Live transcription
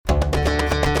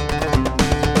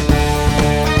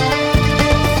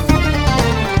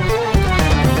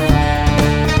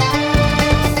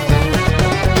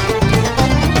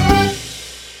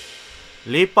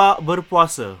Lepak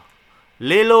berpuasa.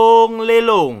 Lelong,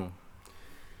 lelong.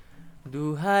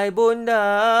 Duhai bonda,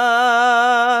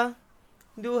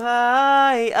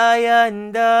 duhai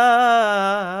ayanda,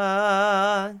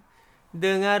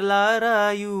 dengarlah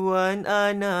rayuan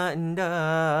ananda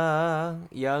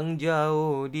yang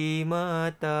jauh di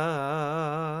mata.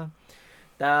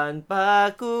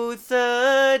 Tanpa ku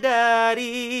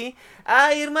sedari,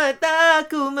 air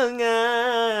mataku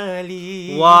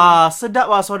mengalir. Wah, sedap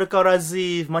lah suara kau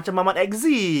Razif. Macam Mamat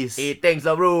Exist. Thanks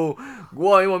lah bro.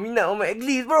 Gua memang minat Mamat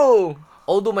Exist bro.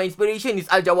 Although my inspiration is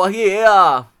Al-Jawahir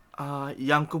lah.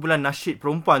 Yang kumpulan nasyid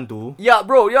perempuan tu. Ya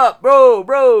bro.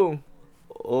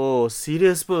 Oh,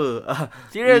 serious pe?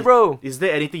 Serious bro. Is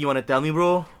there anything you want to tell me,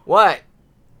 bro? What?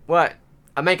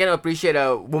 A man cannot appreciate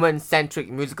a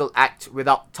woman-centric musical act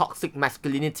without toxic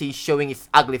masculinity showing its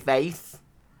ugly face.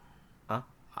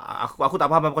 Aku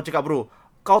tak faham apa kau cakap, bro.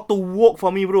 Kau tu work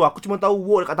for me, bro. Aku cuma tahu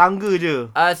work dekat tangga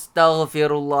je.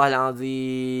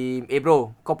 Astaghfirullahalazim.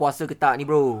 Bro, kau puasa ke tak ni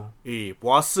bro?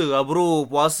 Puasa lah, bro.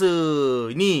 Puasa.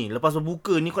 Ni, lepas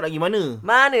berbuka ni kau nak pergi mana?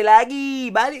 Mana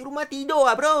lagi? Balik rumah tidur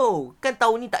lah bro. Kan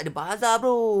tahun ni tak ada bazar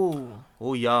bro.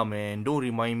 Oh ya, man. Don't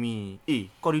remind me.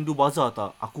 Kau rindu bazar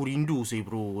tak? Aku rindu sih,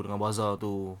 bro, dengan bazar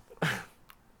tu.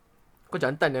 Kau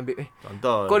jantan kan, babe?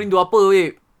 Jantan. Kau rindu apa,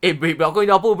 babe? Babe, kau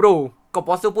rindu apa, bro? Kau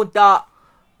puasa pun tak.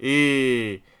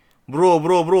 Bro.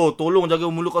 Tolong jaga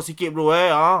mulut kau sikit, bro,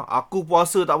 Aku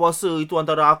puasa tak puasa, itu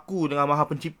antara aku dengan Maha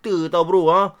Pencipta, tau, bro,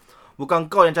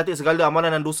 Bukan kau yang catat segala amalan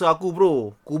dan dosa aku,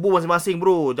 bro. Kubur masing-masing,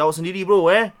 bro. Jawab sendiri, bro,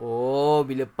 Oh,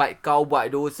 bila part kau buat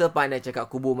dosa, pandai cakap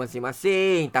kubur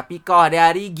masing-masing. Tapi kau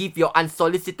hari-hari give your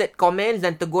unsolicited comments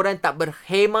dan teguran tak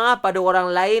berhema pada orang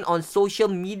lain on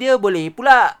social media boleh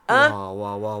pula,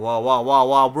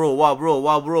 Wah, bro.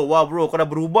 Kau dah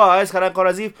berubah, sekarang kau,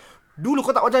 Razif. Dulu kau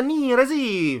tak macam ni,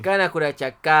 Razif. Kan aku dah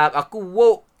cakap, aku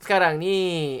woke sekarang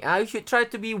ni. You should try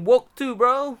to be woke too,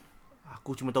 bro.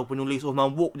 Aku cuma tahu penulis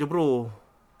Osman Woke je, bro.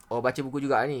 Oh, baca buku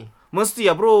juga ni? Mesti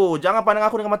lah, bro. Jangan pandang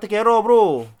aku dengan mata kero,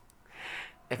 bro.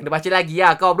 Kena baca lagi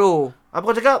lah kau, bro. Apa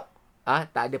kau cakap?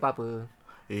 Tak ada apa-apa.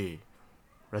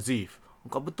 Razif,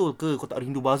 kau betul ke kau tak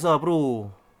rindu bazar,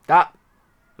 bro? Tak.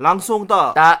 Langsung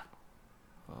tak? Tak.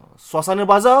 Suasana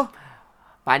bazar?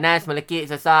 Panas,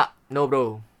 melekit, sesak. No,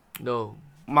 bro. No.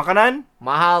 Makanan?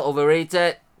 Mahal,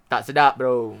 overrated. Tak sedap,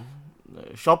 bro.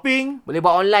 Shopping? Boleh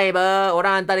buat online, ber.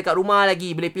 Orang hantar dekat rumah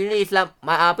lagi. Boleh pilih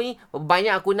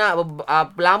banyak aku nak,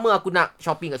 lama aku nak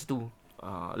shopping kat situ.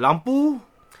 Lampu?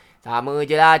 Sama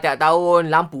je lah tiap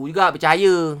tahun. Lampu juga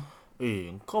bercahaya.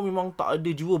 Kau memang tak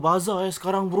ada jiwa bazar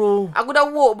sekarang, bro. Aku dah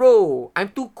woke, bro.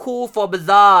 I'm too cool for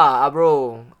bazaar,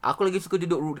 bro. Aku lagi suka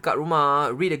duduk dekat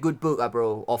rumah, read a good book,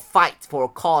 bro. Or fight for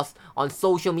a cause on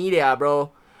social media,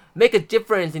 bro. Make a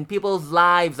difference in people's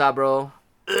lives, bro.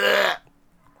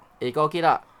 Kau okay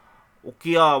tak?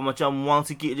 Okay lah, macam muang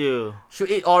sikit je.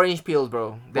 Should eat orange pills,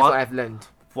 bro. That's what I've learned.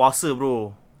 Puasa,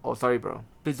 bro. Oh, sorry, bro.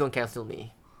 Please don't cancel me.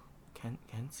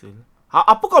 Cancel?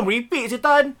 Apa kau meripik,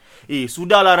 setan?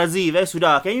 Sudahlah, Razif,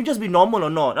 sudah. Can you just be normal or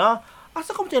not,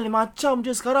 Asal kau macam lain macam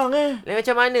je sekarang, Lain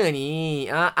macam mana ni?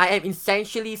 I am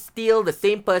essentially still the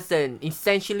same person.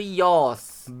 Essentially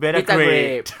yours. Better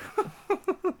great.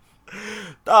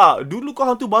 Tak, dulu kau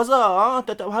hantu bazar,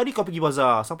 Tiap-tiap hari kau pergi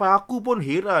bazar. Sampai aku pun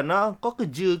heran, Kau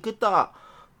kerja ke tak?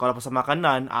 Kalau pasal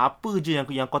makanan, apa je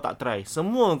yang kau tak try?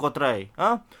 Semua kau try,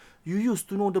 You used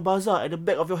to know the bazaar at the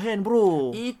back of your hand,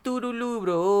 bro. Itu dulu,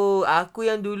 bro. Aku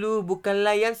yang dulu,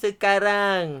 bukanlah yang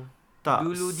sekarang. Tak.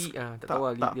 Dulu tak tahu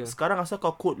lah dia. Sekarang asal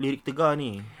kau quote lirik tegar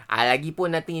ni?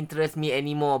 Lagipun nothing interest me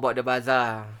anymore about the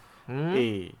bazaar.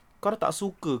 Kau dah tak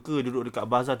suka ke duduk dekat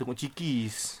bazar tengok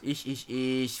cikis?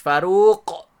 Ish,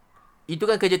 Farouk. Itu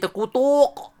kan kerja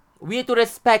terkutuk. We have to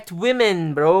respect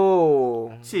women,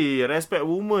 bro. Respect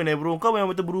woman, bro. Kau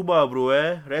memang betul berubah, bro,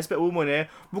 Respect woman,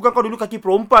 Bukan kau dulu kaki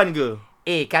perempuan ke?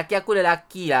 Kaki aku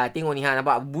lelaki lah. Tengok ni,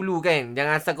 nampak bulu kan?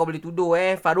 Jangan asal kau boleh tuduh,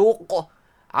 Farouk.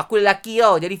 Aku lelaki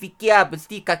tau. Jadi fikir lah,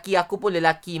 mesti kaki aku pun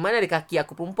lelaki. Mana ada kaki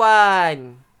aku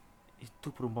perempuan? Itu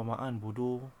perumpamaan,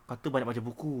 bodoh. Kata banyak baca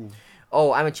buku.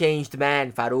 Oh, I'm a changed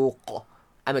man, Farouk.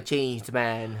 I'm a changed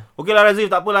man. Okey lah, Razif,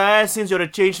 tak apalah, Since you're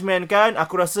a changed man kan,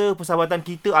 aku rasa persahabatan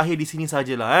kita akhir di sini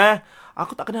sajalah,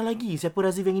 Aku tak kenal lagi siapa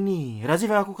Razif yang ini.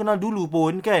 Razif yang aku kenal dulu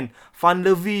pun kan, fun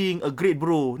loving, a great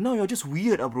bro. Now you're just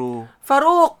weird, bro.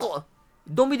 Farouk,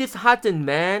 don't be disheartened,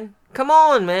 man. Come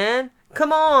on, man.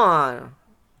 Come on.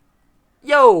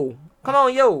 Yo, come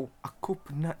on, yo. Aku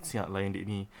penat siap lah yang dek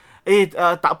ni.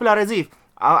 Tak apalah, Razif.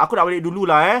 Aku nak balik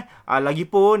dululah,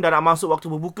 Lagipun dah nak masuk waktu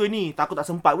berbuka ni. Takut tak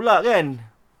sempat pula kan.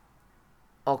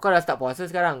 Oh, kau dah start puasa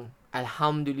sekarang?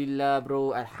 Alhamdulillah,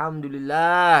 bro.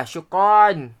 Alhamdulillah.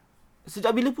 Syukran.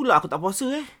 Sejak bila pula aku tak puasa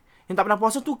Yang tak pernah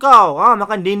puasa tu kau.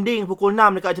 Makan dinding pukul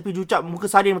 6 dekat tepi jucap muka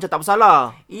sardin macam tak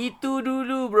bersalah. Itu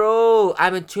dulu, bro.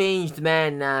 I'm a changed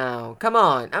man now. Come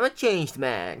on, I'm a changed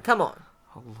man. Come on.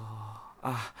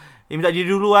 Minta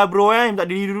diri dulu bro Minta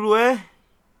diri dulu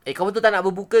Kau betul tak nak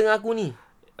berbuka dengan aku ni?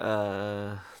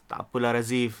 Tak apalah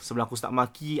Razif. Sebelum aku start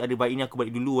maki, ada baiknya aku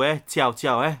balik dulu Ciao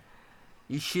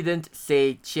You shouldn't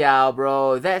say ciao,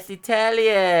 bro. That's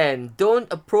Italian.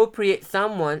 Don't appropriate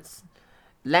someone's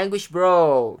language,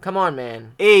 bro. Come on,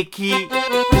 man. Ki